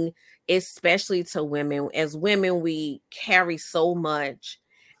bring, especially to women. As women, we carry so much,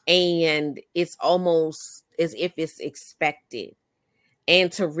 and it's almost as if it's expected.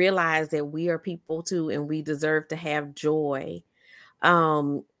 And to realize that we are people too, and we deserve to have joy.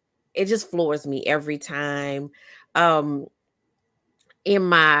 It just floors me every time. In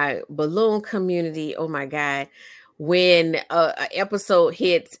my balloon community, oh my God, when an episode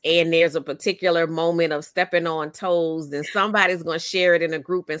hits and there's a particular moment of stepping on toes, then somebody's going to share it in a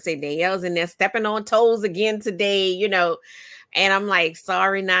group and say, Danielle's in there stepping on toes again today, and I'm like,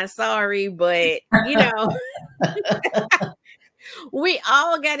 sorry, not sorry, but we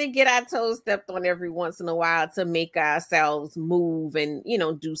all got to get our toes stepped on every once in a while to make ourselves move and,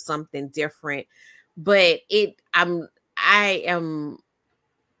 do something different. But I am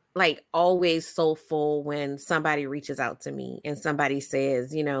like always so full when somebody reaches out to me and somebody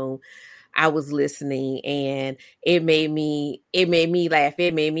says, I was listening and it made me laugh.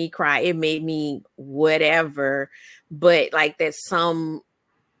 It made me cry. It made me whatever. But like that some,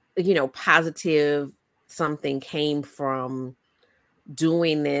 positive something came from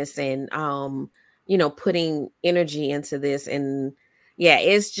doing this and, putting energy into this. And yeah,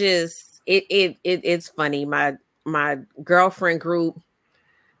 it's just, it's funny. my girlfriend group,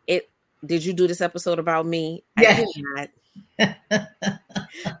 did you do this episode about me? Yeah. I did not.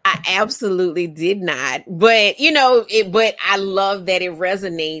 I absolutely did not. But but I love that it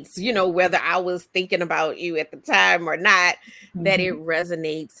resonates, whether I was thinking about you at the time or not, that it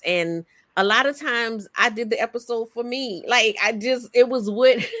resonates. And a lot of times I did the episode for me. Like it was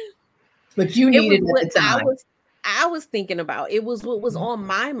what but you needed at the time. I was thinking about. It was what was on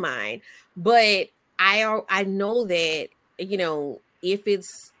my mind. But I know that,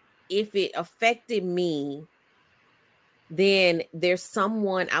 if it affected me, then there's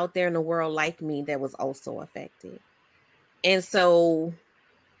someone out there in the world like me that was also affected. And so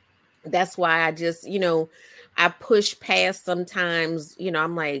that's why I just, I push past sometimes,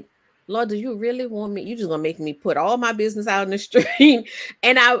 I'm like, Lord, do you really want me? You just gonna make me put all my business out in the street?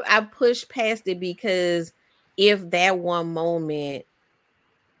 And I push past it, because if that one moment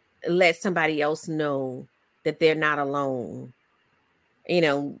lets somebody else know that they're not alone,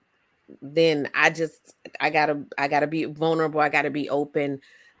 then I gotta be vulnerable. I gotta be open.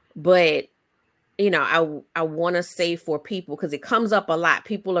 But I want to say for people, because it comes up a lot,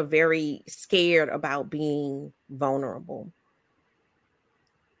 people are very scared about being vulnerable.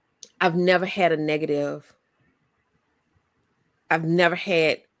 I've never had any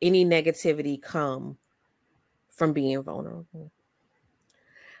negativity come from being vulnerable.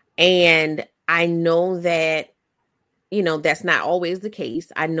 And I know that, that's not always the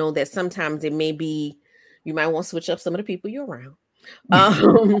case. I know that sometimes it may be, you might want to switch up some of the people you're around.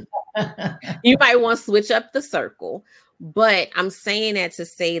 You might want to switch up the circle. But I'm saying that to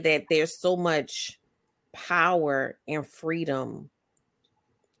say that there's so much power and freedom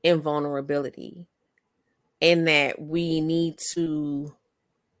in vulnerability, and that we need to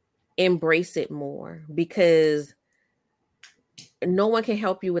embrace it more, because no one can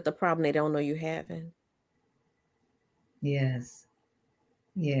help you with the problem they don't know you having. Yes.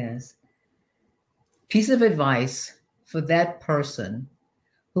 Piece of advice for that person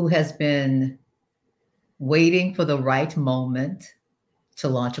who has been waiting for the right moment to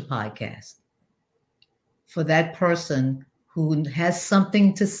launch a podcast. For that person who has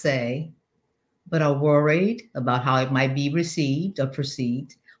something to say, but are worried about how it might be received or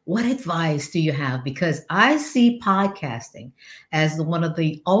perceived. What advice do you have? Because I see podcasting as one of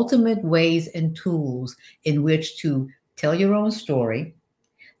the ultimate ways and tools in which to tell your own story,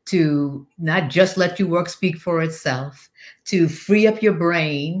 to not just let your work speak for itself, to free up your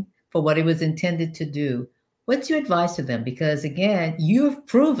brain for what it was intended to do. What's your advice to them? Because again, you've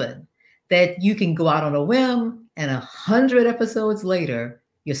proven that you can go out on a whim, and 100 episodes later,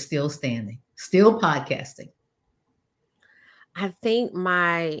 you're still standing, still podcasting. I think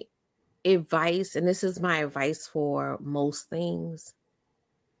my advice, and this is my advice for most things,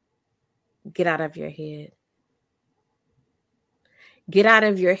 get out of your head. Get out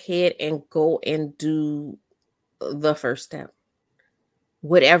of your head and go and do the first step,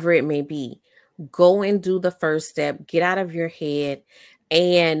 whatever it may be. Go and do the first step. Get out of your head,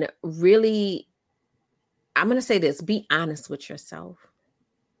 and really, I'm going to say this, be honest with yourself.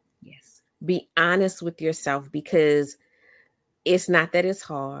 Yes. Be honest with yourself, because it's not that it's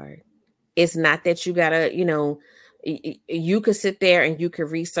hard. It's not that you gotta, you could sit there and you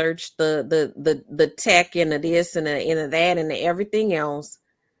could research the tech and the this and the that and the everything else.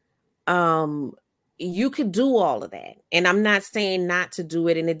 You could do all of that. And I'm not saying not to do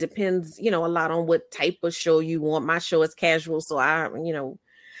it. And it depends, a lot on what type of show you want. My show is casual. So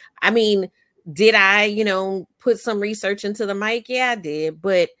did I, put some research into the mic? Yeah, I did.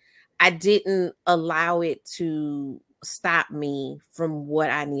 But I didn't allow it to stop me from what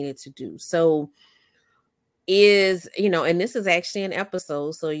I needed to do. So and this is actually an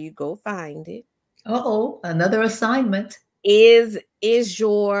episode, so you go find it. Another assignment. Is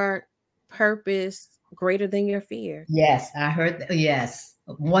your purpose greater than your fear? Yes, I heard that. Yes.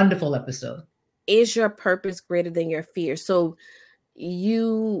 Wonderful episode. Is your purpose greater than your fear? So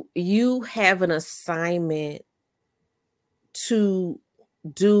you have an assignment to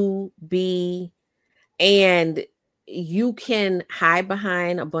do, be, and you can hide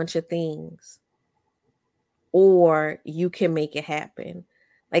behind a bunch of things, or you can make it happen.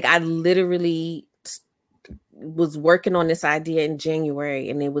 Like, I literally was working on this idea in January,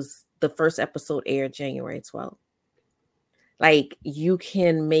 and it was the first episode aired January 12th. Like, you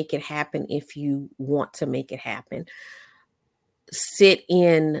can make it happen if you want to make it happen. Sit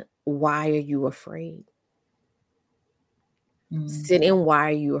in, why are you afraid? Sit in, why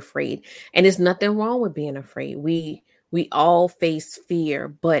are you afraid? And there's nothing wrong with being afraid. We all face fear,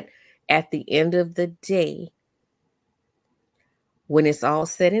 but at the end of the day, when it's all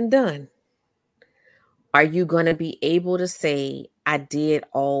said and done, Are you going to be able to say, I did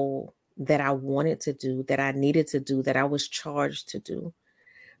all that I wanted to do, that I needed to do, that I was charged to do?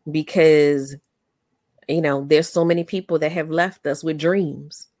 Because, there's so many people that have left us with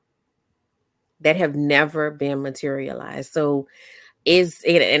dreams that have never been materialized. So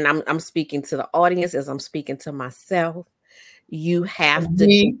and I'm speaking to the audience as I'm speaking to myself. You have to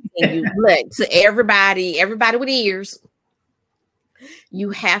continue, look, to everybody with ears. You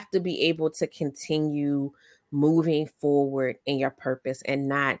have to be able to continue moving forward in your purpose and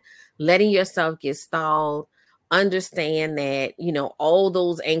not letting yourself get stalled. Understand that, all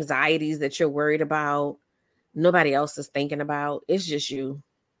those anxieties that you're worried about, nobody else is thinking about. It's just you.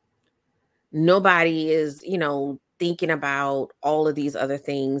 Nobody is, thinking about all of these other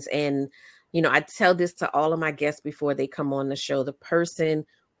things. And, I tell this to all of my guests before they come on the show. The person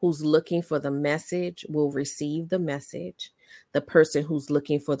who's looking for the message will receive the message. The person who's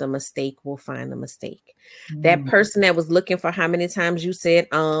looking for the mistake will find the mistake. That person that was looking for how many times you said,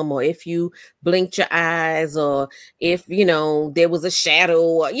 or if you blinked your eyes, or if, there was a shadow,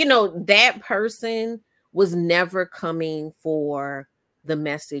 or, that person was never coming for the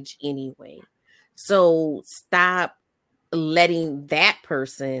message anyway. So stop letting that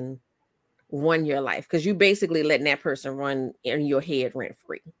person run your life, because you basically letting that person run in your head rent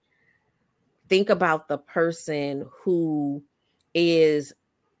free. Think about the person who is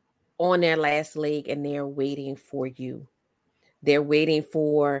on their last leg and they're waiting for you. They're waiting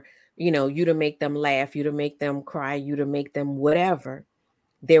for, you to make them laugh, you to make them cry, you to make them whatever.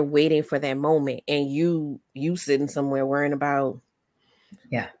 They're waiting for that moment. And you sitting somewhere worrying about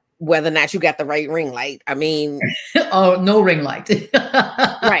whether or not you got the right ring light. I mean, oh, no ring light.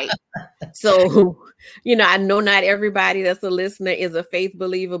 Right. So, I know not everybody that's a listener is a faith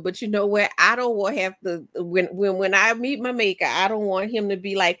believer, but you know what? I don't want to have to, when I meet my maker, I don't want him to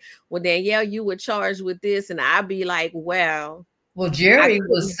be like, well, Danielle, you were charged with this. And I'd be like, well, Jerry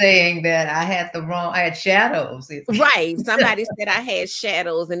was saying that I had shadows. Right. Somebody said I had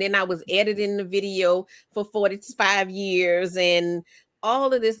shadows, and then I was editing the video for 45 years and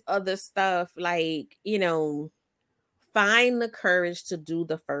all of this other stuff. Like, find the courage to do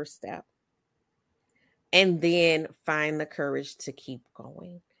the first step, and then find the courage to keep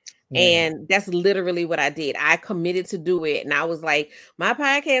going. And that's literally what I did. I committed to do it. And I was like, my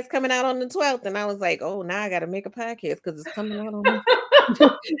podcast coming out on the 12th. And I was like, oh, now I got to make a podcast because it's coming out on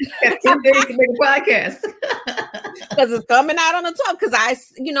the 10 days to make a podcast. Because it's coming out on the 12th.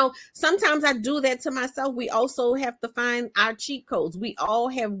 Because sometimes I do that to myself. We also have to find our cheat codes. We all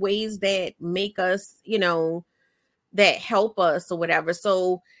have ways that make us, that help us or whatever.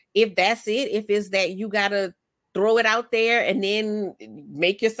 So if that's it, if it's that you got to throw it out there and then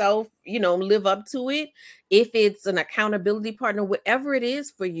make yourself, live up to it. If it's an accountability partner, whatever it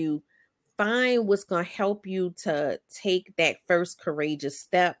is for you, find what's going to help you to take that first courageous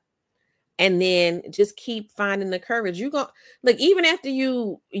step. And then just keep finding the courage. You're going to, like, even after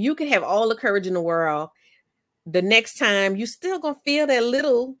you can have all the courage in the world, the next time you still going to feel that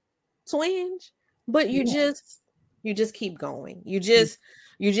little twinge, but you just keep going. You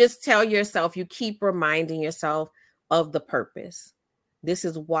just tell yourself, you keep reminding yourself of the purpose. This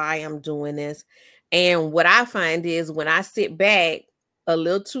is why I'm doing this. And what I find is when I sit back a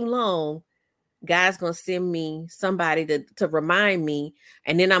little too long, God's going to send me somebody to remind me.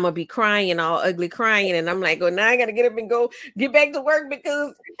 And then I'm going to be crying, all ugly crying. And I'm like, oh, now I got to get up and go get back to work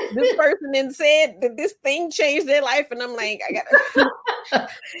because this person then said that this thing changed their life. And I'm like, I got to.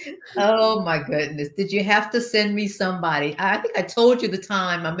 Oh, my goodness. Did you have to send me somebody? I think I told you the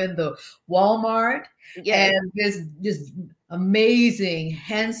time I'm in the Walmart. Yes. And this amazing,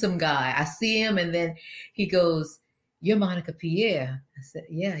 handsome guy. I see him and then he goes, "You're Monica Pierre." I said,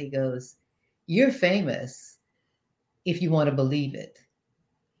 "Yeah." He goes, "You're famous if you want to believe it."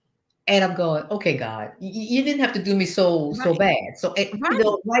 And I'm going, okay, God, you didn't have to do me so bad. So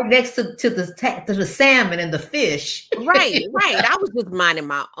right next to the salmon and the fish. Right. I was just minding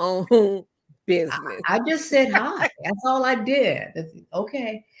my own business. I just said hi. That's all I did.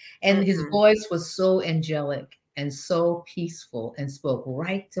 Okay. And his voice was so angelic and so peaceful and spoke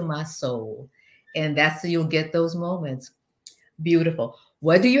right to my soul. And that's, you'll get those moments. Beautiful.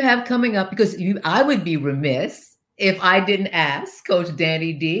 What do you have coming up? Because I would be remiss if I didn't ask Coach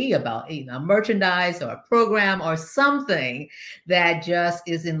Danny D about merchandise or a program or something that just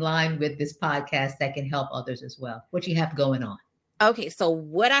is in line with this podcast that can help others as well. What you have going on? Okay, so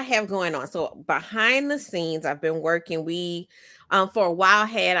what I have going on. So behind the scenes, I've been working. We, for a while,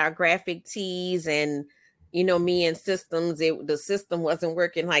 had our graphic tees, and me and systems. The system wasn't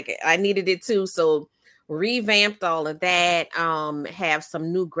working like I needed it to. So revamped all of that. Have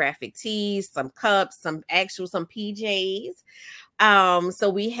some new graphic tees, some cups, some PJs. So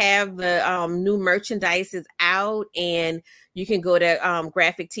we have the new merchandise is out, and you can go to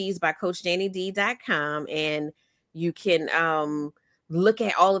graphic tees by CoachDannyD.com, and you can look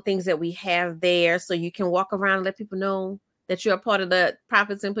at all the things that we have there, so you can walk around and let people know that you're a part of the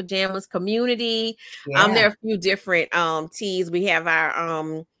Profits in Pajamas community. Yeah. There are a few different tees. We have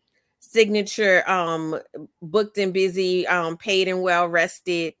our signature booked and busy, paid and well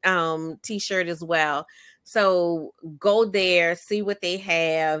rested t-shirt as well. So go there, see what they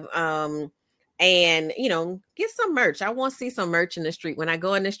have, and get some merch. I want to see some merch in the street. When I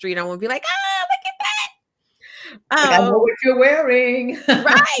go in the street, I want to be like, look at that. I know what you're wearing.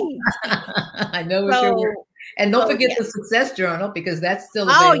 Right. I know what you're wearing. And don't forget the Success Journal, because that's still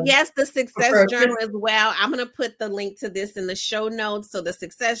available. Oh, yes, the Success Journal as well. I'm going to put the link to this in the show notes. So the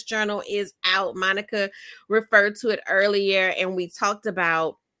Success Journal is out. Monica referred to it earlier, and we talked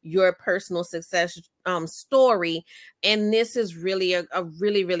about your personal success story. And this is really a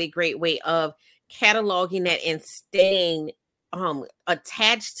really, really great way of cataloging that and staying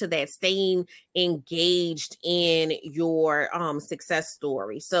attached to that, staying engaged in your success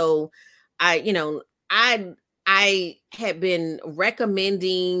story. So I had been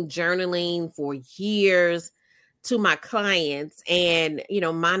recommending journaling for years to my clients, and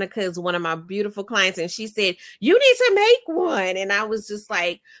Monica is one of my beautiful clients, and she said, you need to make one. And I was just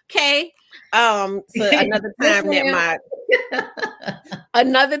like, okay. So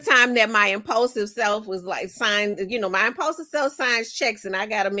another time that my impulsive self was like signed, my impulsive self signs checks, and I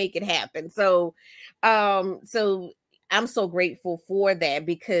got to make it happen. So I'm so grateful for that,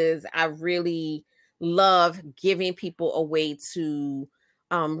 because I really love giving people a way to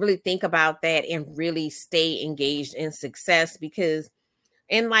really think about that and really stay engaged in success, because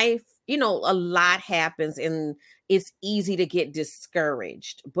in life, a lot happens and it's easy to get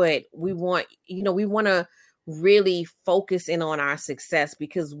discouraged, but we want to really focus in on our success,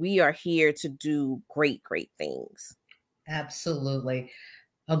 because we are here to do great, great things. Absolutely.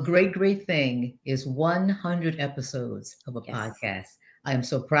 A great, great thing is 100 episodes of a podcast. I am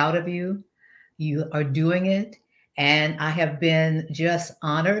so proud of you. You are doing it. And I have been just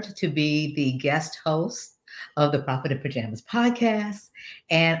honored to be the guest host of the Profit in Pajamas podcast.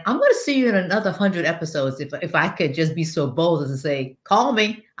 And I'm going to see you in another 100 episodes. If I could just be so bold as to say, call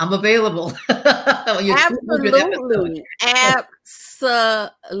me, I'm available. Absolutely.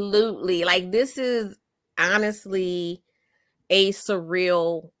 Absolutely. Like, this is honestly a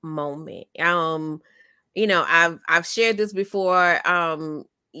surreal moment. I've shared this before.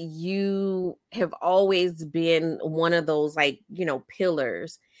 You have always been one of those,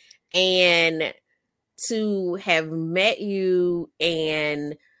 pillars, and to have met you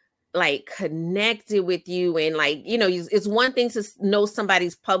and connected with you, and it's one thing to know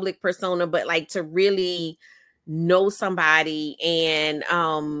somebody's public persona, but to really know somebody, and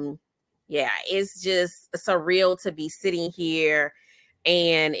it's just surreal to be sitting here,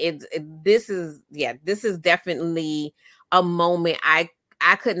 and this is definitely a moment.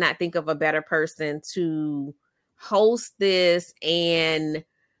 I could not think of a better person to host this. And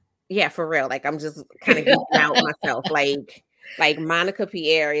for real, I'm just kind of geeking out myself. Like Monica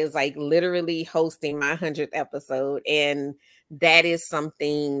Pierre is literally hosting my 100th episode. And that is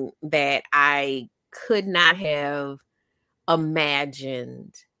something that I could not have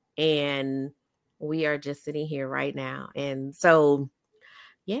imagined. And we are just sitting here right now. And so,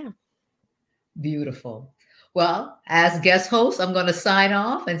 Beautiful. Well, as guest host, I'm going to sign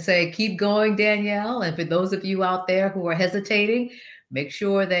off and say, keep going, Danielle. And for those of you out there who are hesitating, make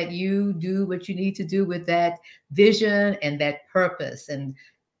sure that you do what you need to do with that vision and that purpose. And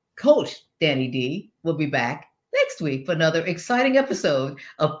Coach Danny D will be back next week for another exciting episode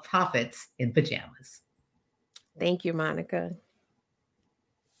of Profits in Pajamas. Thank you, Monica.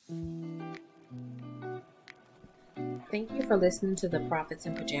 Thank you for listening to the Profits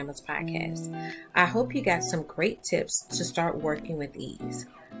in Pajamas podcast. I hope you got some great tips to start working with ease.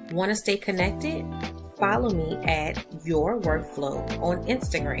 Want to stay connected? Follow me at Your Workflow on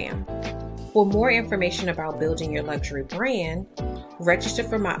Instagram. For more information about building your luxury brand, register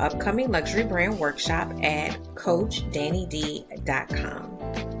for my upcoming luxury brand workshop at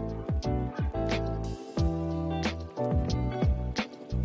CoachDannyD.com.